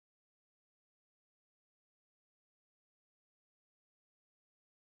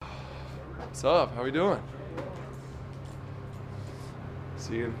What's up? How we doing?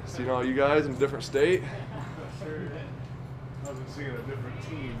 Seeing all you guys in a different state. Sure. I wasn't seeing a different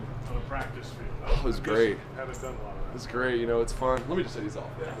team on a practice field. Oh, it was great. Haven't done a lot of that. It's great. You know, it's fun. Let me just take these off.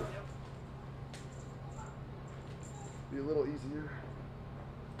 Be a little easier.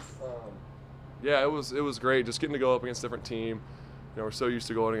 Yeah, it was great. Just getting to go up against a different team. You know, we're so used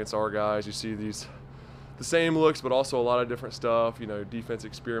to going against our guys. You see the same looks, but also a lot of different stuff. You know, defense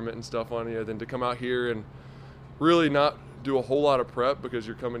experiment and stuff on you. Then to come out here and really not do a whole lot of prep because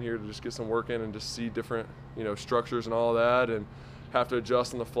you're coming here to just get some work in and just see different, you know, structures and all that, and have to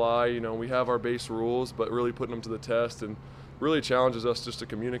adjust on the fly. You know, we have our base rules, but really putting them to the test and really challenges us just to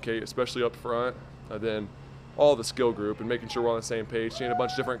communicate, especially up front, and then all the skill group and making sure we're on the same page, seeing a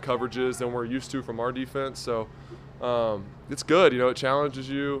bunch of different coverages than we're used to from our defense. So it's good, you know, it challenges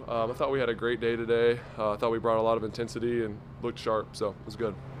you. I thought we had a great day today. I thought we brought a lot of intensity and looked sharp, so it was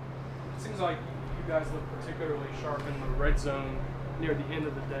good. It seems like you guys look particularly sharp in the red zone near the end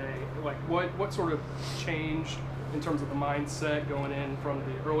of the day. Like, what sort of changed in terms of the mindset going in from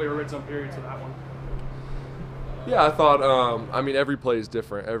the earlier red zone period to that one? Yeah, I thought, I mean, every play is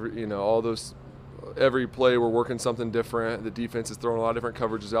different. Every play we're working something different. The defense is throwing a lot of different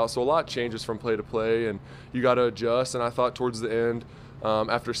coverages out, so a lot changes from play to play, and you got to adjust. And I thought towards the end,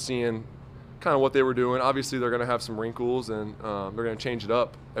 after seeing kind of what they were doing, obviously they're going to have some wrinkles and they're going to change it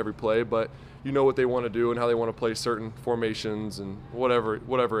up every play, but you know what they want to do and how they want to play certain formations and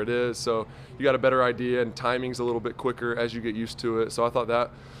whatever it is. So you got a better idea, and timing's a little bit quicker as you get used to it. So I thought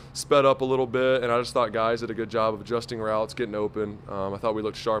that sped up a little bit, and I just thought guys did a good job of adjusting routes, getting open. I thought we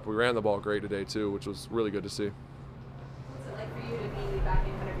looked sharp. We ran the ball great today too, which was really good to see. What's it like for you to be back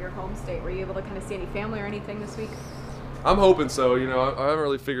in kind of your home state? Were you able to kind of see any family or anything this week? I'm hoping so. You know, I haven't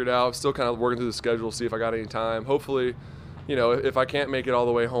really figured out. Still kind of working through the schedule, see if I got any time. Hopefully, you know, if I can't make it all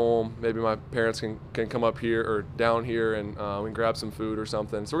the way home, maybe my parents can come up here or down here and we can grab some food or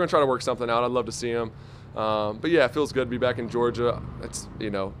something. So we're going to try to work something out. I'd love to see them. But yeah, it feels good to be back in Georgia. It's, you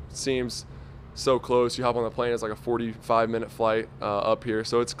know, seems so close. You hop on the plane, it's like a 45-minute flight up here.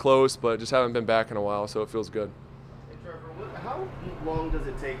 So it's close, but just haven't been back in a while, so it feels good. Hey Trevor, how long does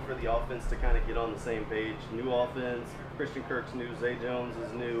it take for the offense to kind of get on the same page? New offense, Christian Kirk's new, Zay Jones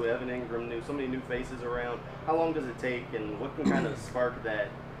is new, Evan Ingram new, so many new faces around. How long does it take, and what can kind of spark that,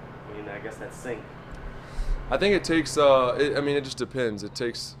 I guess that sync? I think it takes, it just depends. It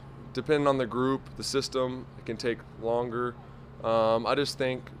takes, depending on the group, the system, it can take longer. I just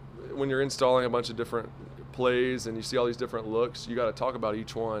think when you're installing a bunch of different plays and you see all these different looks, you got to talk about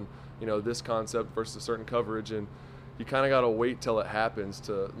each one, you know, this concept versus a certain coverage, and you kind of got to wait till it happens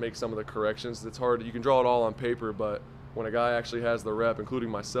to make some of the corrections. It's hard. You can draw it all on paper, but when a guy actually has the rep, including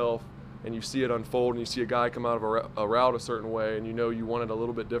myself, and you see it unfold and you see a guy come out of a route a certain way and you know you want it a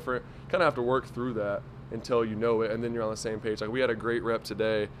little bit different, kind of have to work through that until you know it, and then you're on the same page. Like, we had a great rep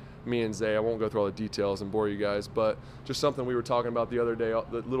today, me and Zay. I won't go through all the details and bore you guys, but just something we were talking about the other day,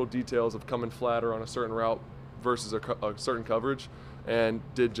 the little details of coming flatter on a certain route versus a certain coverage, and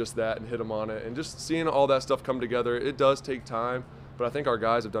did just that and hit them on it. And just seeing all that stuff come together, it does take time, but I think our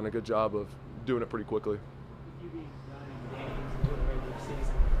guys have done a good job of doing it pretty quickly. You being 9 games into the regular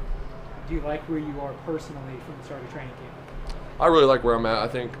season, do you like where you are personally from the start of training camp? I really like where I'm at. I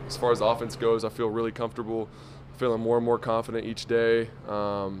think as far as the offense goes, I feel really comfortable, feeling more and more confident each day,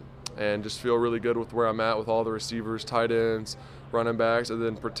 and just feel really good with where I'm at with all the receivers, tight ends, running backs, and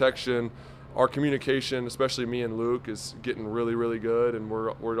then protection. Our communication, especially me and Luke, is getting really, really good, and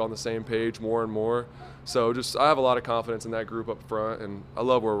we're on the same page more and more. So I have a lot of confidence in that group up front, and I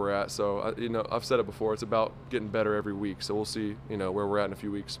love where we're at. So, I've said it before, it's about getting better every week. So we'll see, where we're at in a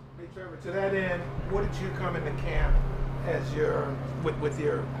few weeks. Hey Trevor, to that end, what did you come into camp as with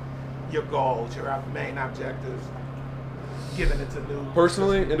your goals, your main objectives, given it's a new?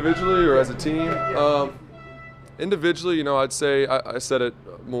 Personally, individually, or as a team? Individually, I'd say, I said it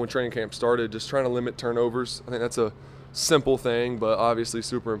when training camp started, just trying to limit turnovers. I think that's a simple thing, but obviously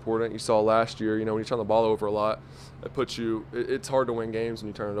super important. You saw last year, when you turn the ball over a lot, it's hard to win games when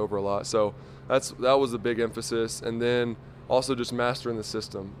you turn it over a lot. So that was a big emphasis. And then also just mastering the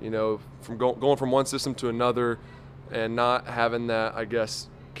system, from going from one system to another and not having that, I guess,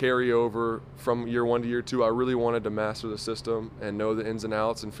 carry over from year 1 to year 2. I really wanted to master the system and know the ins and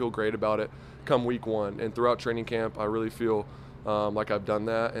outs and feel great about it come week 1. And throughout training camp, I really feel like I've done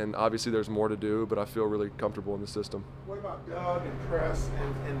that. And obviously there's more to do, but I feel really comfortable in the system. What about Doug and Press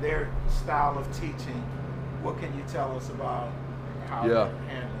and their style of teaching? What can you tell us about how they're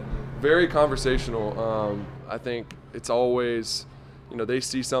handling it? Very conversational. I think it's always, they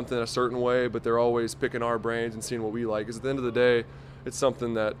see something a certain way, but they're always picking our brains and seeing what we like. Because at the end of the day, it's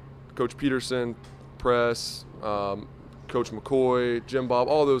something that Coach Peterson, Press, Coach McCoy, Jim Bob,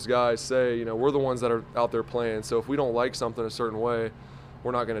 all those guys say, you know, we're the ones that are out there playing. So if we don't like something a certain way,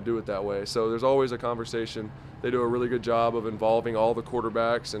 we're not going to do it that way. So there's always a conversation. They do a really good job of involving all the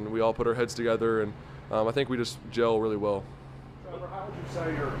quarterbacks, and we all put our heads together, and I think we just gel really well. Trevor, how would you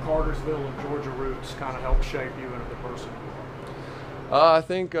say your Cartersville and Georgia roots kind of helped shape you into the person you are? I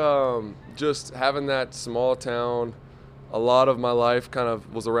think just having that small town, a lot of my life kind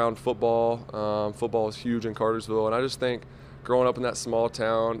of was around football. Football is huge in Cartersville, and I just think growing up in that small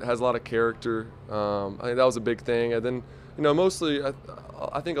town, it has a lot of character. I think that was a big thing. And then, you know, mostly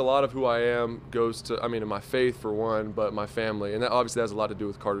I think a lot of who I am goes to, I mean, my faith for one, but my family. And that obviously has a lot to do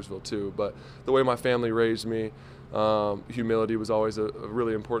with Cartersville too. But the way my family raised me, humility was always a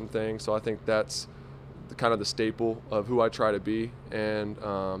really important thing. So I think that's kind of the staple of who I try to be. And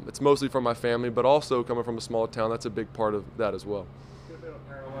it's mostly from my family, but also coming from a small town, that's a big part of that as well. Get a bit of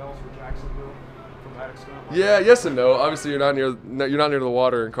parallels with Jacksonville from that extent? Yeah, yes and no. Obviously, you're not near the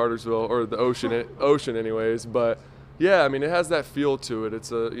water in Cartersville, or the ocean anyways. But yeah, I mean, it has that feel to it.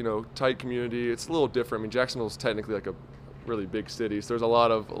 It's a, you know, tight community. It's a little different. I mean, Jacksonville's technically like a really big city, so there's a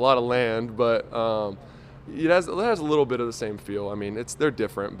lot of land, but it has a little bit of the same feel. I mean, they're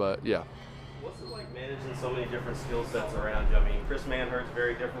different, but yeah. What's it like managing so many different skill sets around you? I mean, Chris Manhertz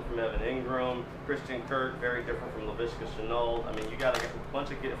very different from Evan Ingram. Christian Kirk very different from Laviska Shenault. I mean, you got a bunch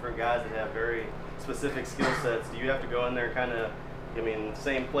of different guys that have very specific skill sets. Do you have to go in there and kind of, I mean,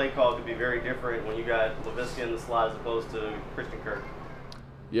 same play call could be very different when you got Laviska in the slot as opposed to Christian Kirk?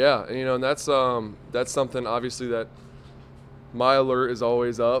 Yeah, and, you know, and that's something obviously that my alert is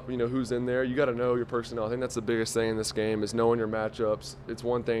always up. You know, who's in there. You got to know your personnel. I think that's the biggest thing in this game is knowing your matchups. It's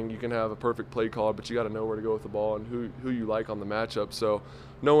one thing you can have a perfect play call, but you got to know where to go with the ball and who you like on the matchup. So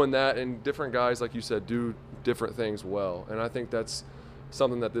knowing that, and different guys, like you said, do different things well. And I think that's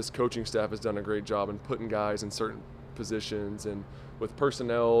something that this coaching staff has done a great job in putting guys in certain positions and with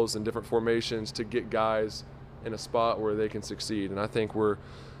personnels and different formations to get guys in a spot where they can succeed. And I think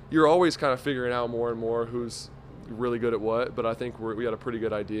you're always kind of figuring out more and more who's really good at what, but I think we got a pretty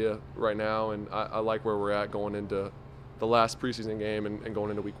good idea right now, and I like where we're at going into the last preseason game and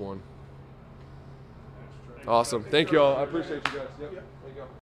going into week 1. Awesome. Thank you all. I appreciate you guys. Yep. There you go.